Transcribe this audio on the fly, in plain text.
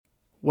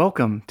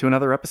Welcome to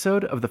another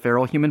episode of the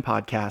Feral Human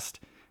Podcast.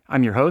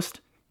 I'm your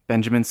host,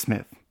 Benjamin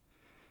Smith.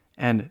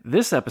 And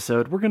this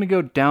episode, we're going to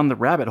go down the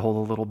rabbit hole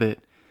a little bit.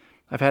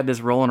 I've had this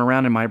rolling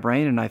around in my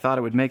brain, and I thought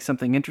it would make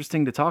something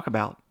interesting to talk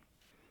about.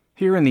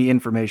 Here in the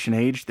information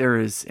age, there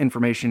is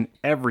information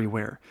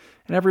everywhere,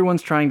 and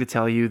everyone's trying to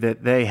tell you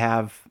that they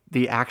have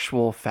the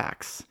actual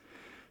facts.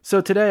 So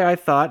today I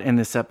thought in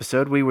this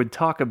episode we would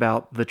talk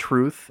about the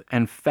truth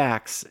and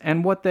facts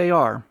and what they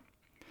are.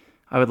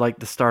 I would like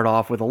to start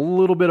off with a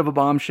little bit of a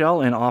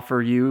bombshell and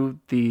offer you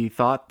the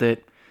thought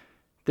that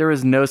there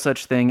is no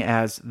such thing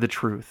as the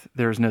truth.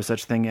 There is no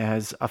such thing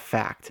as a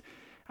fact.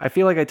 I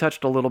feel like I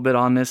touched a little bit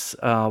on this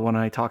when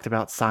I talked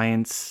about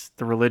science,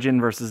 the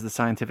religion versus the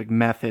scientific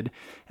method,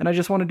 and I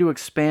just wanted to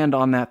expand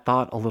on that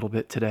thought a little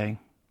bit today.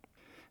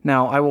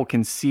 Now, I will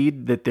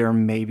concede that there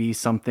may be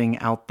something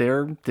out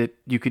there that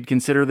you could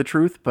consider the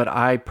truth, but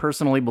I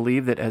personally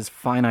believe that as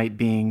finite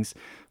beings,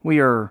 we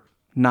are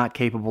not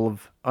capable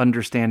of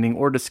understanding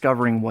or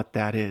discovering what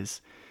that is.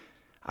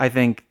 I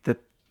think that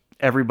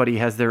everybody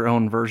has their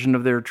own version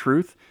of their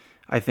truth.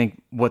 I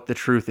think what the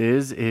truth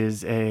is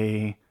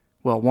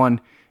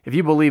one, if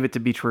you believe it to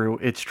be true,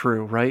 it's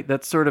true, right?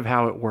 That's sort of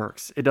how it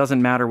works. It doesn't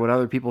matter what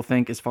other people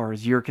think as far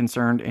as you're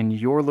concerned in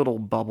your little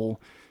bubble.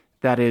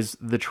 That is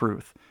the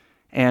truth.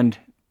 And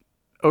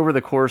over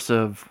the course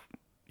of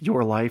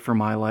your life or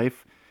my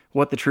life,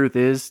 what the truth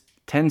is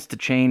tends to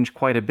change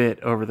quite a bit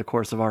over the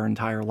course of our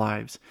entire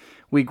lives.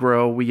 We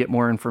grow, we get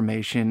more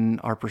information,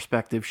 our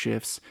perspective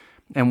shifts,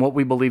 and what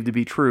we believe to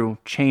be true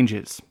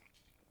changes.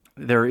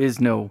 There is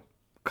no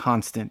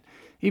constant.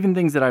 Even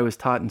things that I was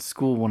taught in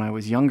school when I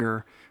was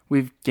younger,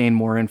 we've gained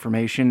more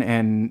information,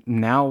 and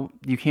now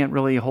you can't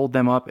really hold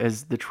them up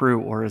as the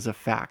true or as a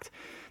fact.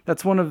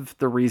 That's one of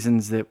the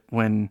reasons that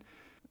when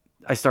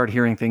I start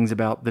hearing things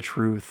about the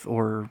truth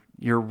or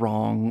you're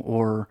wrong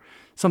or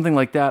something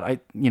like that, I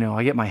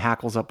get my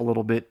hackles up a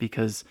little bit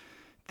because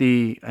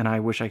and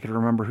I wish I could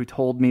remember who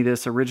told me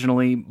this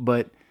originally,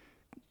 but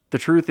the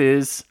truth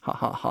is,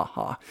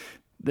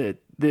 the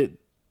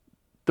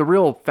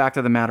real fact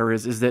of the matter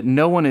is that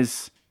no one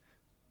is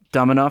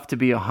dumb enough to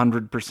be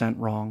 100%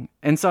 wrong.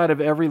 Inside of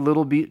every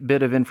little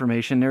bit of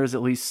information, there is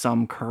at least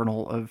some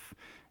kernel of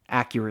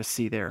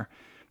accuracy there.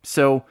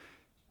 So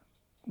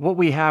what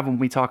we have when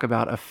we talk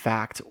about a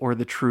fact or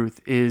the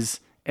truth is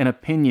an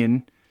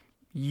opinion,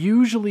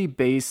 usually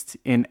based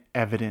in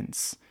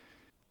evidence.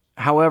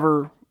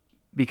 However,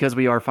 because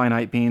we are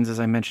finite beings, as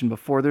I mentioned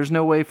before, there's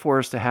no way for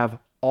us to have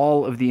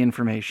all of the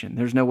information.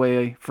 There's no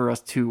way for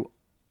us to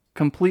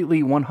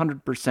completely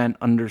 100%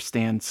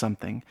 understand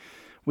something.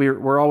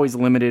 We're always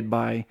limited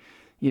by,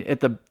 at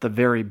the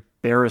very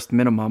barest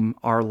minimum,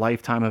 our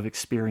lifetime of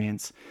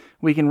experience.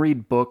 We can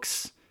read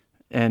books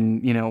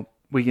and,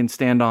 we can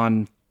stand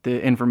on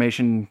the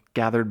information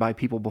gathered by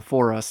people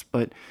before us,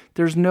 but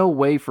there's no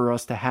way for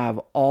us to have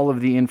all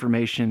of the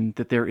information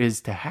that there is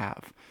to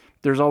have.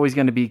 There's always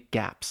going to be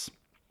gaps.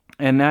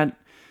 And that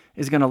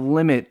is going to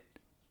limit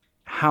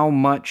how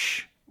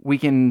much we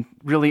can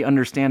really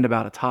understand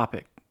about a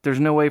topic. There's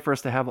no way for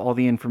us to have all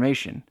the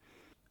information.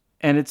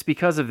 And it's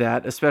because of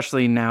that,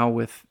 especially now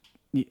with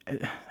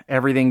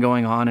everything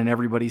going on and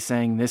everybody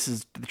saying, this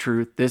is the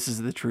truth,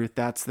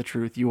 that's the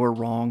truth, you're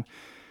wrong.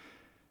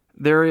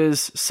 There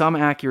is some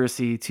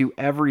accuracy to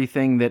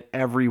everything that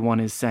everyone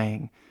is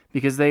saying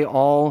because they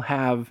all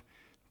have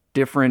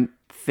different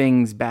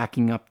things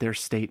backing up their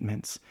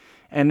statements.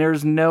 And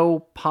there's no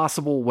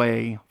possible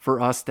way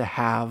for us to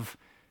have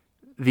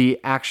the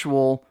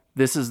actual,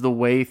 this is the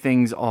way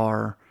things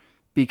are,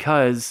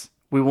 because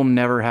we will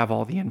never have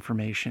all the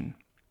information.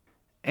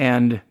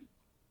 And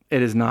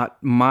it is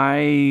not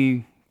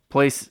my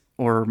place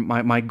or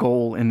my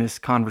goal in this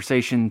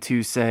conversation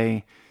to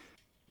say,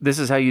 this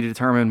is how you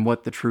determine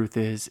what the truth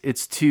is.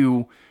 It's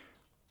to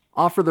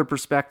offer the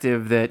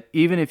perspective that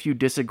even if you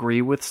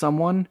disagree with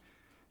someone,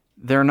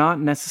 they're not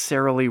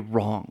necessarily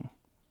wrong.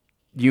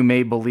 You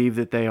may believe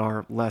that they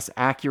are less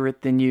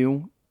accurate than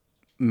you.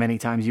 Many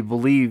times you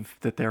believe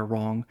that they're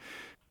wrong.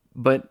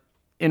 But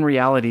in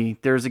reality,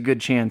 there's a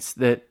good chance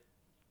that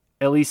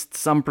at least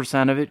some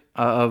percent of it,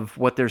 of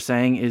what they're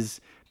saying, is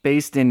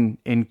based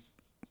in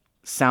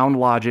sound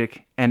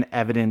logic and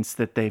evidence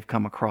that they've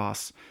come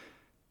across.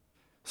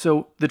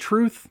 So the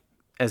truth,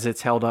 as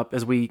it's held up,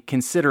 as we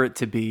consider it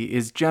to be,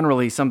 is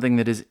generally something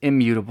that is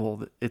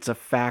immutable. It's a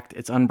fact.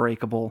 It's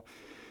unbreakable.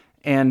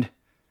 And,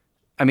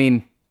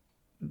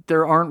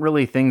 there aren't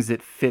really things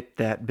that fit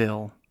that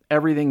bill.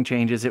 Everything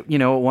changes. At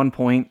one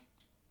point,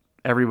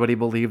 everybody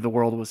believed the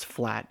world was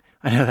flat.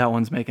 I know that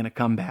one's making a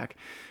comeback.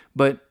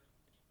 But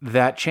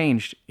that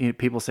changed.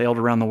 People sailed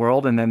around the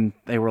world, and then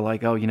they were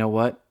like, oh, you know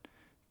what?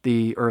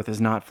 The earth is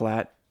not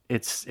flat.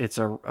 It's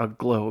a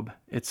globe.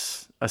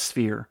 It's a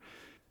sphere.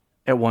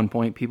 At one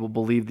point, people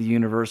believed the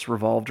universe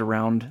revolved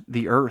around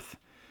the earth.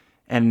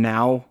 And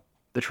now,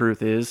 the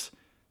truth is,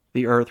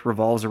 the earth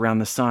revolves around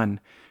the sun.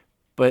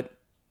 But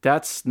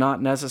that's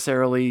not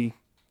necessarily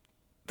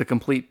the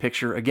complete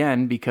picture,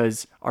 again,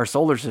 because our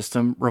solar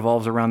system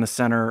revolves around the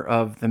center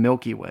of the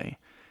Milky Way.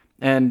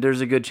 And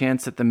there's a good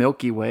chance that the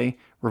Milky Way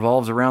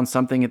revolves around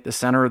something at the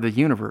center of the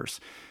universe.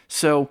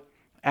 So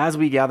as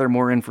we gather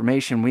more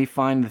information, we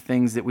find the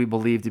things that we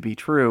believe to be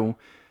true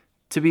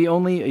to be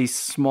only a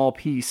small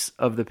piece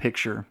of the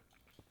picture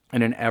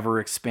in an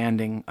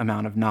ever-expanding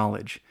amount of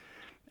knowledge.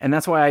 And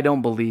that's why I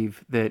don't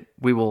believe that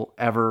we will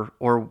ever,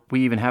 or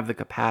we even have the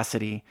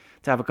capacity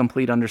to have a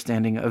complete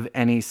understanding of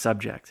any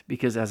subject.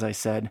 Because as I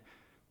said,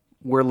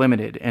 we're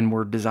limited and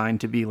we're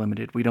designed to be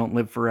limited. We don't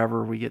live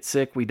forever. We get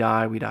sick, we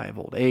die of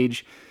old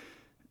age.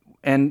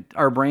 And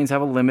our brains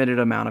have a limited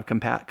amount of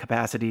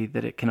capacity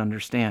that it can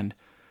understand.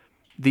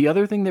 The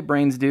other thing that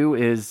brains do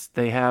is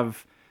the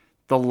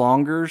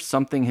longer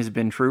something has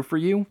been true for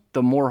you,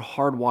 the more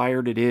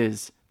hardwired it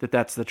is that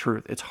that's the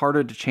truth. It's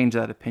harder to change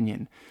that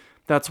opinion.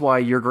 That's why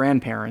your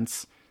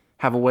grandparents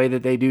have a way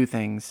that they do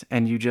things,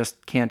 and you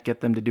just can't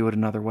get them to do it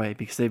another way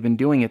because they've been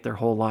doing it their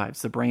whole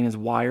lives. The brain is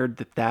wired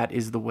that that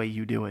is the way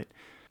you do it.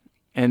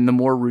 And the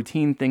more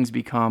routine things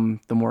become,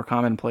 the more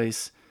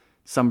commonplace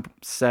some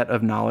set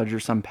of knowledge or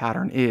some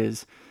pattern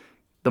is,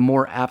 the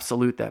more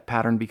absolute that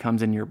pattern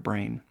becomes in your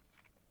brain.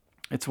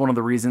 It's one of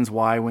the reasons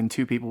why when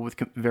two people with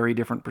very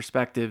different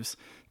perspectives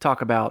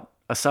talk about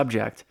a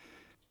subject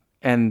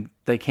and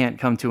they can't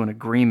come to an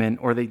agreement,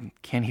 or they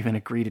can't even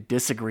agree to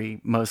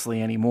disagree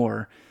mostly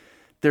anymore,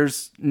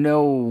 there's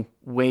no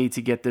way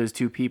to get those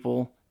two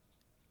people,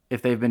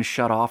 if they've been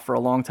shut off for a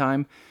long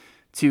time,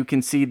 to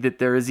concede that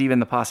there is even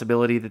the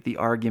possibility that the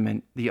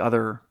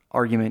other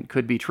argument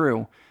could be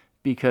true.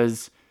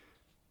 Because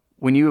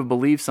when you have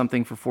believed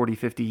something for 40,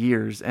 50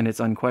 years and it's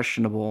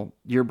unquestionable,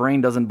 your brain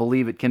doesn't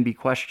believe it can be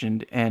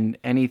questioned, and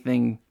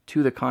anything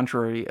to the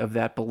contrary of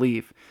that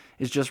belief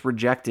is just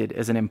rejected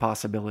as an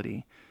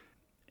impossibility.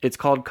 It's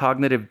called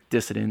cognitive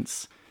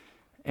dissonance,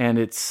 and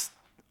it's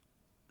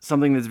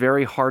something that's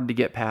very hard to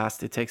get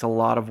past. It takes a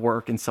lot of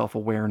work and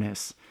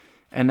self-awareness.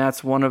 And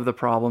that's one of the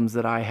problems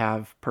that I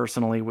have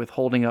personally with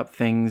holding up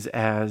things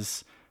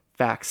as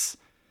facts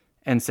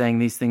and saying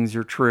these things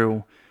are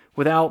true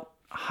without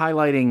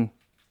highlighting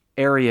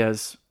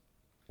areas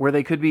where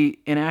they could be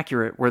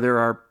inaccurate, where there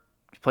are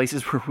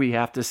places where we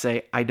have to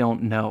say, I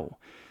don't know,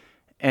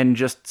 and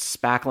just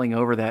spackling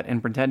over that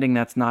and pretending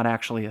that's not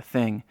actually a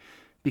thing.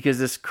 Because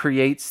this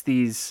creates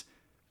these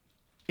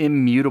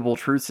immutable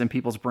truths in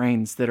people's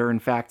brains that are in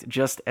fact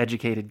just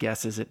educated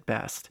guesses at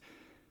best.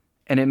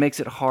 And it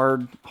makes it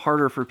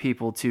harder for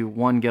people to,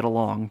 one, get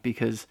along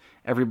because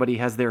everybody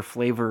has their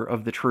flavor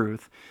of the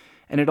truth.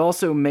 And it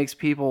also makes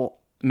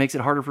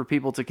it harder for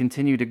people to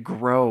continue to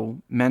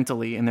grow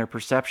mentally in their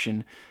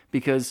perception,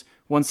 because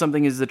when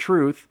something is the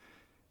truth,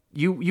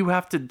 you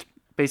have to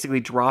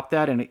basically drop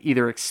that and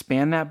either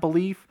expand that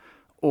belief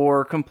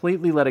or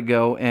completely let it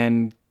go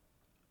and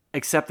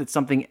accept that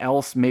something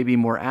else may be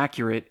more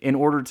accurate in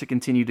order to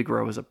continue to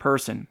grow as a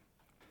person.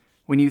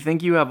 When you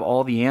think you have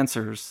all the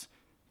answers,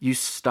 you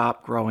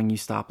stop growing, you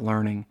stop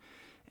learning.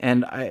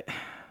 And I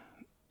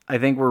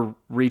think we're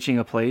reaching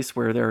a place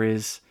where there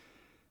is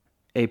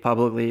a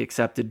publicly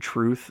accepted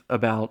truth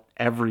about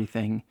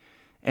everything,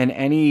 and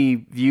any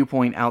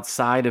viewpoint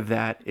outside of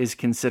that is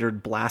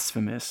considered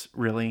blasphemous,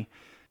 really.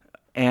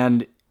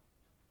 And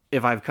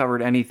if I've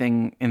covered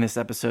anything in this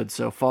episode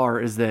so far,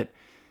 is that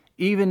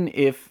even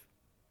if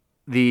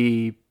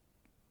the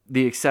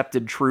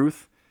accepted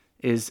truth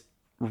is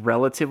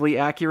relatively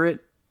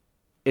accurate,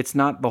 it's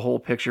not the whole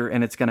picture,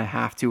 and it's going to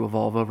have to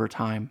evolve over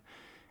time.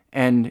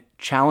 And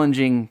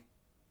challenging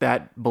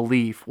that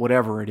belief,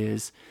 whatever it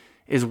is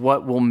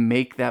what will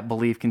make that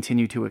belief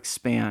continue to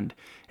expand.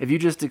 If you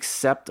just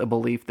accept a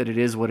belief that it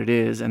is what it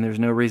is and there's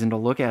no reason to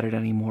look at it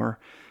anymore,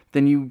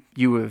 then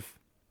you have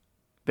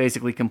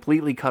basically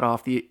completely cut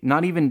off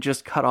not even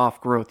just cut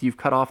off growth, you've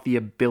cut off the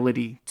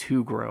ability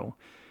to grow.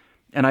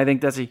 And I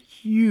think that's a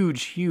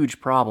huge, huge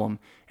problem.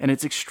 And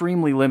it's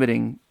extremely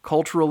limiting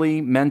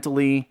culturally,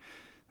 mentally,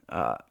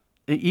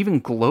 even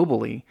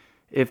globally.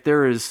 If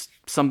there is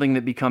something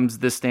that becomes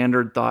the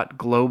standard thought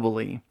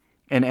globally,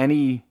 and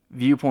any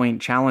viewpoint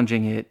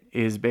challenging it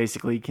is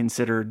basically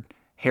considered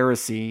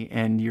heresy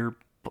and you're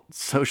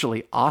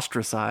socially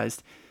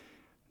ostracized,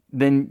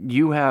 then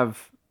you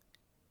have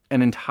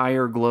an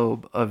entire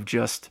globe of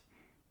just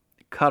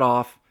cut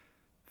off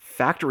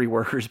factory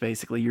workers,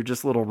 basically. You're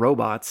just little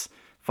robots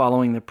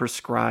following the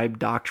prescribed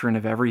doctrine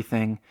of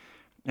everything.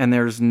 And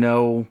there's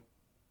no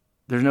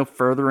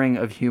furthering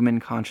of human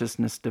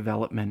consciousness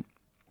development.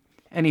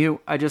 Anywho,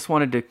 I just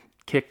wanted to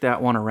kick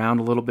that one around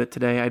a little bit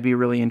today. I'd be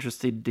really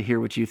interested to hear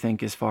what you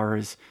think as far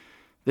as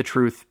the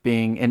truth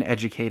being an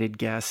educated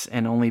guess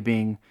and only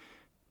being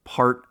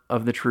part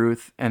of the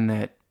truth, and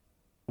that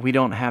we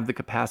don't have the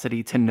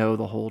capacity to know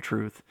the whole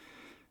truth.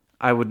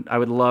 I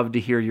would love to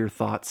hear your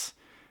thoughts.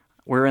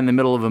 We're in the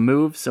middle of a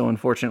move, so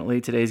unfortunately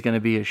today's going to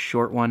be a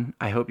short one.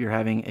 I hope you're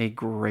having a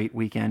great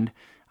weekend.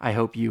 I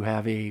hope you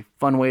have a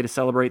fun way to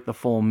celebrate the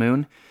full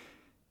moon.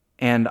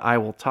 And I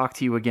will talk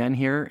to you again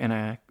here in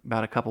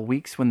about a couple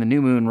weeks when the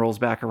new moon rolls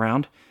back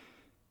around.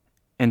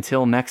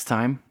 Until next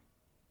time,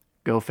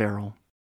 go feral.